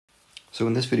So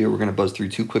in this video, we're going to buzz through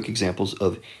two quick examples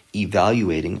of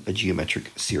evaluating a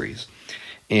geometric series.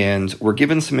 And we're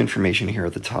given some information here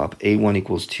at the top. A1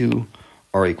 equals 2,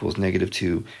 R equals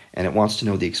 -2, and it wants to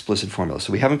know the explicit formula.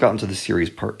 So we haven't gotten to the series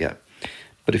part yet.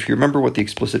 But if you remember what the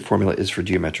explicit formula is for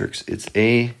geometrics, it's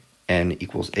AN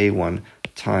equals A1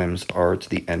 times R to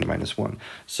the n minus 1.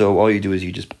 So all you do is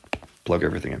you just plug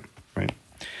everything in, right?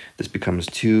 This becomes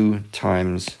 2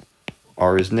 times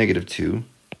R is -2.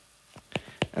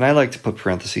 And I like to put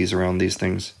parentheses around these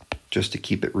things just to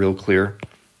keep it real clear.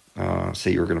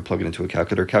 Say you're going to plug it into a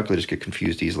calculator. Calculators get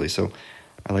confused easily, so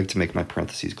I like to make my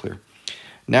parentheses clear.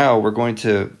 Now we're going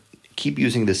to keep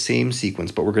using the same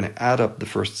sequence, but we're going to add up the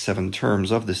first 7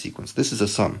 terms of the sequence. This is a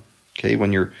sum, okay?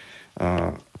 When you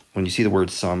see the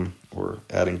word sum or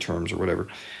adding terms or whatever.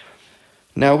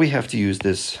 Now we have to use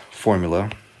this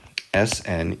formula,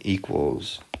 Sn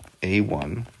equals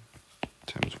A1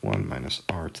 times 1 minus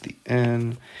R to the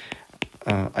n.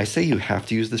 I say you have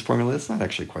to use this formula. That's not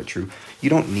actually quite true. You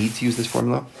don't need to use this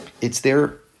formula. It's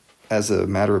there as a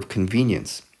matter of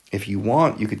convenience. If you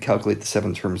want, you could calculate the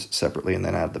 7 terms separately and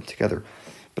then add them together.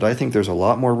 But I think there's a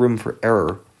lot more room for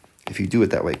error if you do it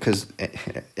that way, because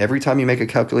every time you make a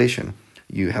calculation,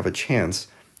 you have a chance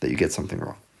that you get something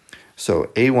wrong.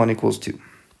 So A1 equals 2.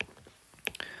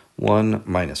 1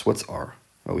 minus, what's R?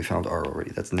 Oh, we found R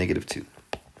already. That's -2.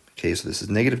 Okay, so this is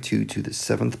 -2 to the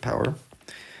 7th power.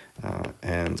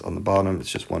 And on the bottom, it's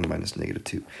just 1 minus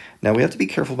 -2. Now, we have to be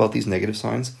careful about these negative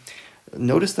signs.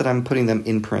 Notice that I'm putting them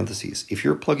in parentheses. If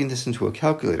you're plugging this into a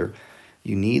calculator,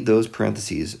 you need those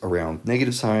parentheses around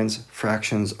negative signs,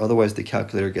 fractions, otherwise the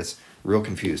calculator gets real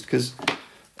confused. Because,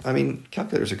 I mean,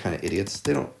 calculators are kind of idiots.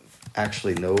 They don't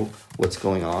actually know what's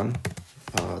going on.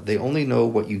 They only know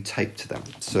what you type to them.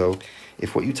 So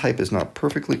if what you type is not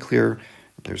perfectly clear,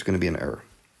 there's going to be an error.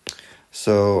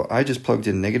 So I just plugged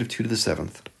in -2 to the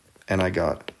 7th, and I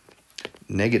got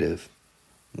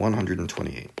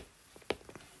 -128.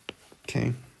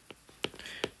 Okay,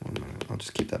 I'll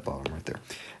just keep that bottom right there.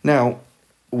 Now,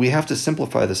 we have to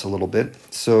simplify this a little bit.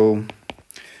 So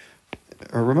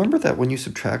remember that when you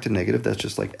subtract a negative, that's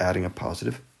just like adding a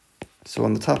positive. So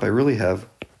on the top, I really have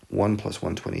 1 plus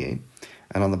 128,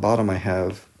 and on the bottom, I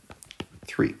have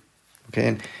 3.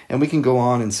 Okay, and we can go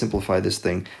on and simplify this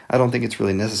thing. I don't think it's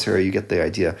really necessary. You get the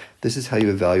idea. This is how you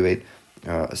evaluate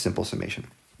a simple summation.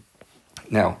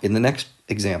 Now, in the next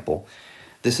example,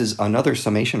 this is another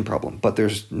summation problem, but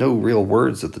there's no real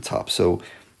words at the top. So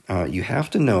you have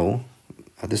to know,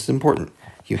 this is important,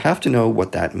 you have to know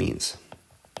what that means.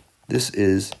 This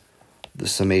is the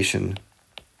summation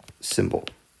symbol.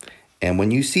 And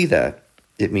when you see that,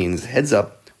 it means heads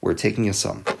up, we're taking a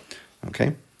sum.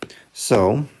 Okay,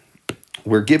 so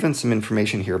we're given some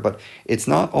information here, but it's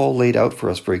not all laid out for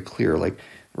us very clear. Like,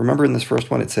 remember in this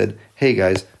first one, it said, hey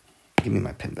guys, give me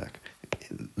my pen back.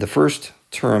 The first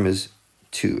term is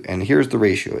 2, and here's the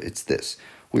ratio. It's this.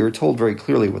 We were told very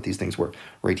clearly what these things were.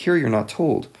 Right here, you're not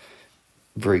told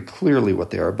very clearly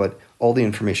what they are, but all the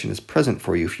information is present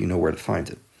for you if you know where to find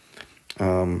it.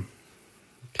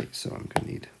 Okay, so I'm going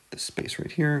to need this space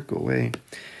right here. Go away.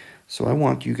 So I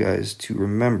want you guys to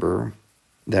remember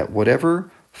that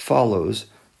whatever follows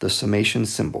the summation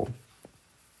symbol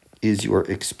is your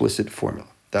explicit formula.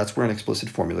 That's where an explicit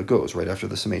formula goes, right after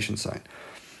the summation sign.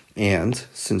 And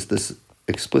since this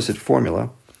explicit formula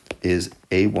is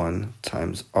A1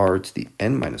 times R to the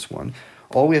n minus 1,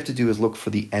 all we have to do is look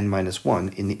for the n minus 1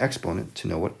 in the exponent to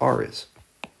know what R is.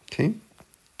 Okay?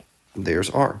 There's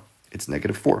R. It's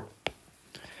 -4.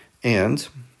 And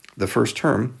the first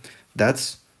term,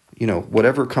 that's,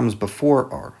 whatever comes before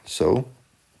R. So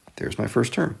there's my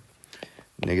first term,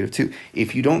 -2.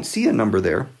 If you don't see a number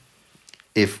there,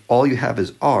 if all you have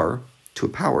is R to a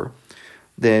power,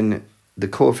 then the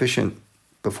coefficient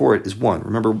before it is 1.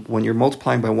 Remember, when you're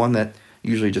multiplying by 1, that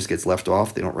usually just gets left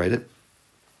off. They don't write it.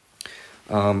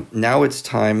 Now it's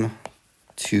time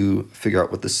to figure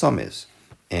out what the sum is.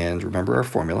 And remember our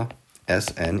formula,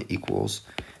 Sn equals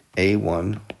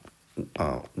A1,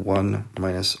 1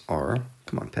 minus R.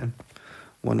 Come on, pen.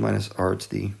 1 minus R to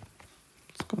the...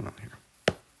 What's going on here?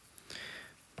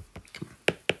 Come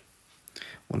on.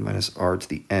 1 minus R to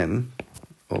the n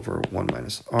over 1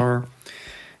 minus R.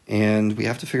 And we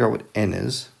have to figure out what n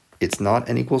is. It's not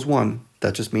n equals 1.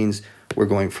 That just means we're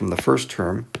going from the first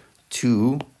term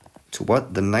to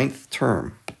what? The 9th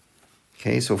term.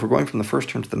 Okay, so if we're going from the first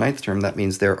term to the 9th term, that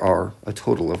means there are a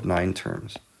total of 9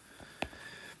 terms.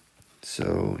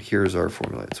 So here's our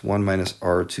formula. It's 1 minus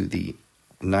R to the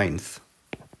 9th.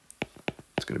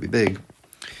 It's going to be big.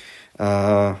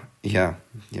 Yeah,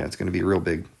 it's going to be real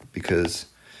big because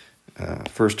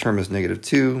first term is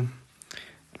 -2.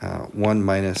 1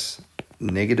 minus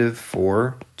negative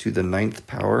 4 to the 9th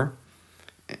power,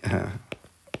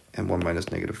 and 1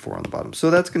 minus negative 4 on the bottom. So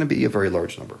that's going to be a very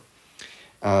large number.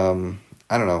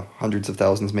 I don't know, hundreds of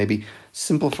thousands maybe.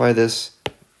 Simplify this,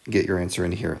 get your answer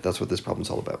in here. That's what this problem's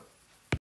all about.